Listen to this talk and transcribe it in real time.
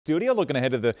Studio looking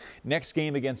ahead to the next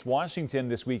game against Washington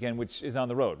this weekend, which is on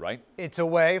the road, right? It's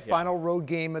away, final road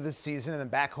game of the season, and then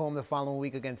back home the following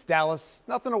week against Dallas.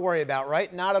 Nothing to worry about,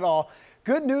 right? Not at all.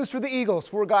 Good news for the Eagles.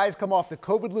 4 guys come off the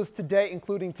COVID list today,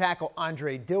 including tackle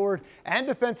Andre Dillard and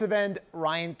defensive end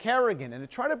Ryan Kerrigan. And to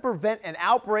try to prevent an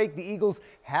outbreak, the Eagles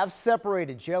have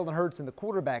separated Jalen Hurts and the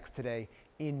quarterbacks today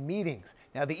in meetings.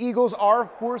 Now, the Eagles are,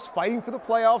 of course, fighting for the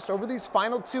playoffs over these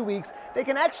final 2 weeks. They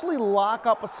can actually lock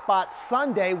up a spot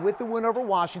Sunday with the win over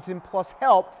Washington, plus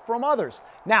help from others.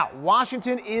 Now,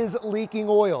 Washington is leaking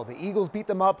oil. The Eagles beat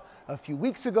them up a few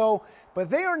weeks ago, but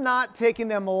they are not taking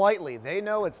them lightly. They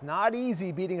know it's not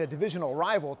easy beating a divisional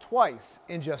rival twice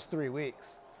in just 3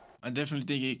 weeks. I definitely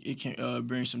think it can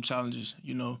bring some challenges.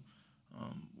 You know,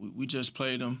 we just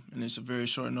played them, and it's a very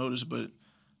short notice, but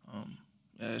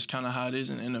it's kind of how it is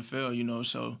in the NFL, you know,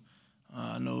 so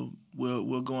I know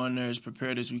we'll go in there as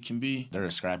prepared as we can be. They're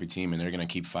a scrappy team, and they're going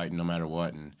to keep fighting no matter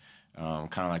what. And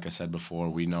kind of like I said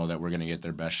before, we know that we're going to get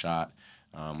their best shot.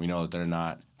 We know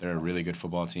that they're a really good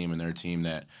football team, and they're a team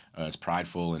that is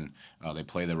prideful, and they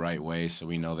play the right way. So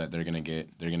we know that they're going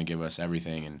to give us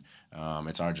everything, and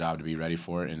it's our job to be ready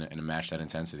for it and to match that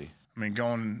intensity. I mean,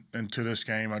 going into this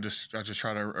game, I just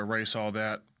try to erase all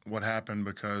that, what happened,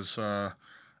 because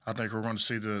I think we're going to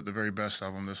see the very best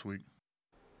of them this week.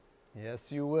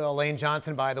 Yes, you will. Lane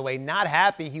Johnson, by the way, not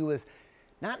happy he was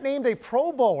not named a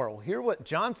Pro Bowler. We'll hear what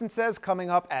Johnson says coming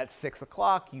up at 6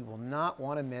 o'clock. You will not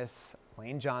want to miss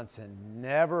Lane Johnson.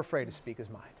 Never afraid to speak his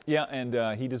mind. Yeah,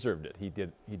 and he deserved it. He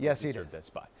did yes, deserve that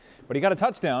spot. But he got a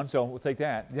touchdown, so we'll take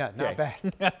that. Yeah, not bad.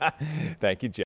 Thank you, Jeff.